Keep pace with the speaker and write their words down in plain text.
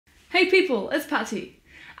Hey people, it's Patty.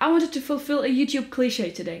 I wanted to fulfill a YouTube cliche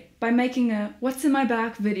today by making a what's in my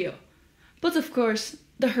bag video. But of course,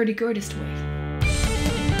 the hurdy-gurdist way.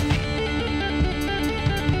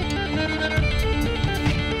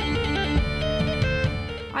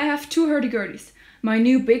 I have two hurdy-gurdys. My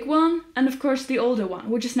new big one and of course the older one,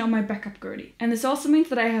 which is now my backup gurdy. And this also means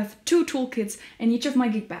that I have two toolkits in each of my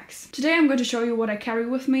gig bags. Today I'm going to show you what I carry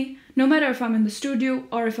with me, no matter if I'm in the studio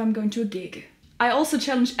or if I'm going to a gig. I also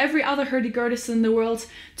challenge every other hurdy-gurdist in the world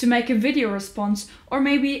to make a video response or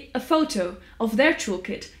maybe a photo of their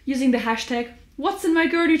toolkit using the hashtag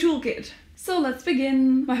whatsinmygurdytoolkit. So let's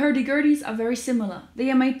begin. My hurdy-gurdys are very similar. They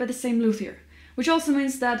are made by the same luthier, which also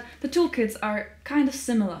means that the toolkits are kind of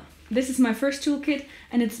similar. This is my first toolkit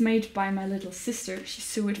and it's made by my little sister. She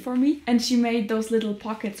sewed it for me and she made those little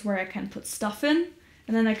pockets where I can put stuff in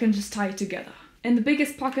and then I can just tie it together. In the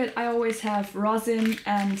biggest pocket I always have rosin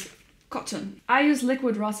and cotton. I use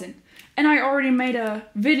liquid rosin and I already made a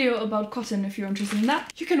video about cotton. If you're interested in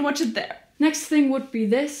that, you can watch it there. Next thing would be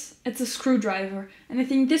this. It's a screwdriver and I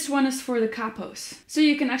think this one is for the capos. So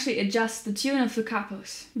you can actually adjust the tune of the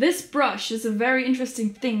capos. This brush is a very interesting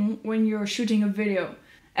thing when you're shooting a video.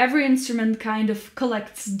 Every instrument kind of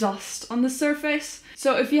collects dust on the surface.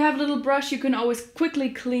 So if you have a little brush, you can always quickly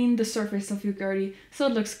clean the surface of your gurdy so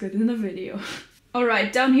it looks good in the video.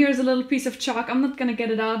 Alright, down here is a little piece of chalk. I'm not gonna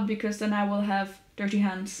get it out because then I will have dirty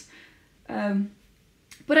hands.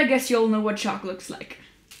 But I guess you all know what chalk looks like.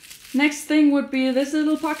 Next thing would be this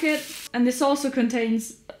little pocket. And this also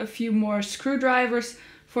contains a few more screwdrivers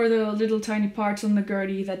for the little tiny parts on the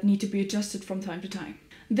gurdy that need to be adjusted from time to time.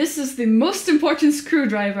 This is the most important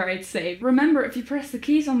screwdriver, I'd say. Remember, if you press the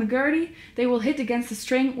keys on the gurdy, they will hit against the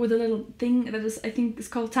string with a little thing that is, I think, is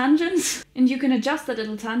called tangents. And you can adjust that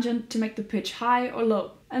little tangent to make the pitch high or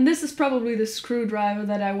low. And this is probably the screwdriver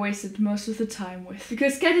that I wasted most of the time with,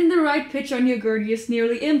 because getting the right pitch on your gurdy is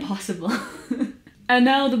nearly impossible. And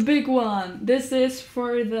now the big one. This is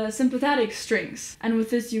for the sympathetic strings. And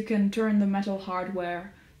with this you can turn the metal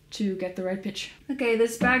hardware to get the right pitch. Okay,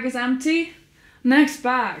 this bag is empty. Next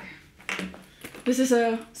bag. This is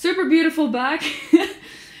a super beautiful bag.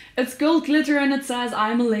 It's gold glitter and it says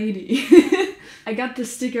I'm a lady. I got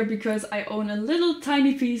this sticker because I own a little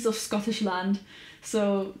tiny piece of Scottish land.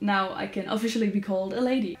 So now I can officially be called a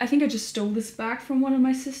lady. I think I just stole this bag from one of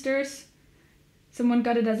my sisters. Someone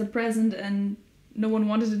got it as a present and no one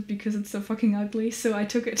wanted it because it's so fucking ugly, so I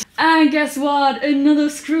took it. And guess what? Another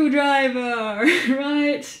screwdriver,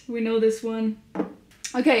 right? We know this one.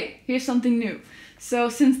 Okay, here's something new. So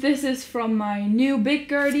since this is from my new big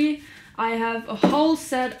gurdy, I have a whole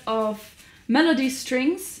set of melody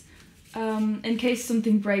strings in case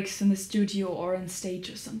something breaks in the studio or on stage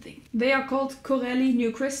or something. They are called Corelli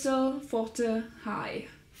New Crystal Forte High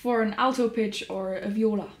for an alto pitch or a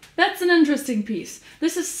viola. That's an interesting piece.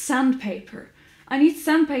 This is sandpaper. I need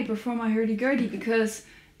sandpaper for my hurdy-gurdy because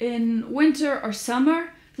in winter or summer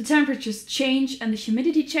the temperatures change and the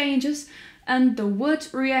humidity changes and the wood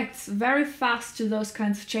reacts very fast to those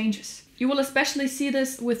kinds of changes. You will especially see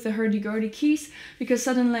this with the hurdy-gurdy keys because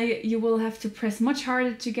suddenly you will have to press much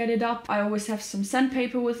harder to get it up. I always have some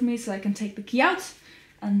sandpaper with me so I can take the key out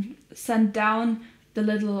and sand down the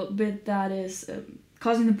little bit that is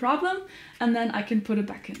causing the problem and then I can put it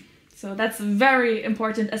back in. So that's very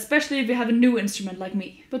important, especially if you have a new instrument like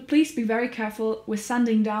me. But please be very careful with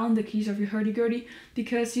sanding down the keys of your hurdy-gurdy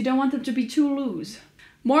because you don't want them to be too loose.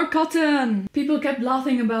 More cotton! People kept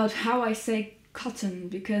laughing about how I say cotton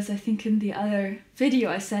because I think in the other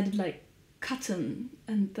video I said it like cotton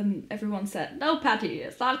and then everyone said, no Patty,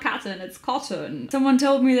 it's not cotton, it's cotton. Someone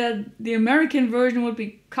told me that the American version would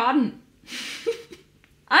be cotton.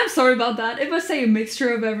 I'm sorry about that. If I say a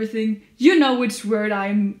mixture of everything, you know which word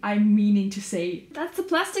I'm meaning to say. That's a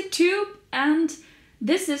plastic tube and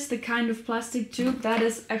this is the kind of plastic tube that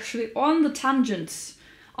is actually on the tangents,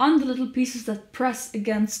 on the little pieces that press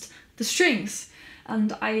against the strings.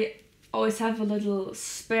 And I always have a little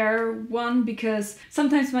spare one because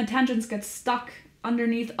sometimes my tangents get stuck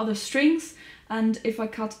underneath other strings and if I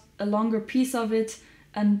cut a longer piece of it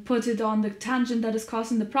and put it on the tangent that is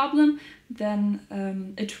causing the problem,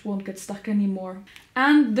 then it won't get stuck anymore.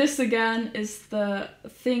 And this again is the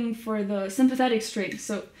thing for the sympathetic strings,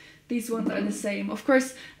 so these ones are the same. Of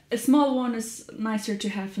course, a small one is nicer to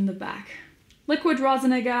have in the back. Liquid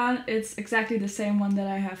rosin again, it's exactly the same one that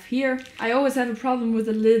I have here. I always have a problem with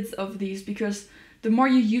the lids of these because the more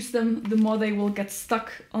you use them, the more they will get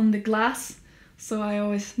stuck on the glass. So I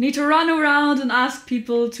always need to run around and ask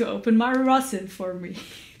people to open my rosin for me.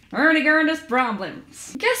 Hurdy-gurdist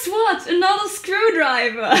problems. Guess what? Another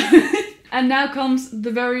screwdriver! And now comes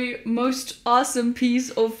the very most awesome piece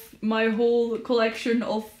of my whole collection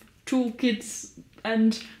of toolkits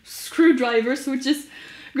and screwdrivers, which is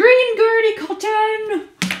green Gurdy-Cotton!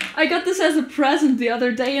 I got this as a present the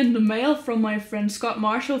other day in the mail from my friend Scott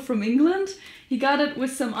Marshall from England. He got it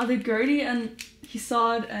with some other Gurdy and he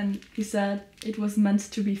saw it and he said it was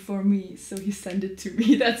meant to be for me, so he sent it to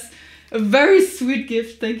me. That's a very sweet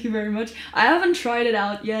gift, thank you very much. I haven't tried it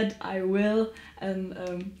out yet, I will,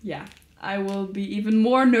 and yeah, I will be even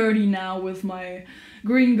more nerdy now with my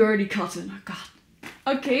green Gurdy-Cotton. Oh god.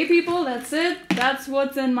 Okay people, that's it. That's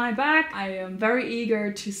what's in my bag. I am very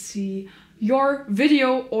eager to see your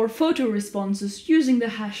video or photo responses using the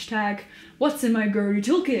hashtag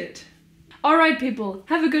whatsinmygurdytoolkit. Alright people,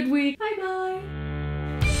 have a good week. Bye bye.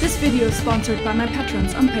 This video is sponsored by my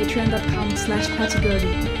patrons on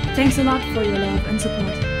patreon.com/pattygurdy. Thanks a lot for your love and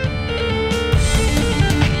support.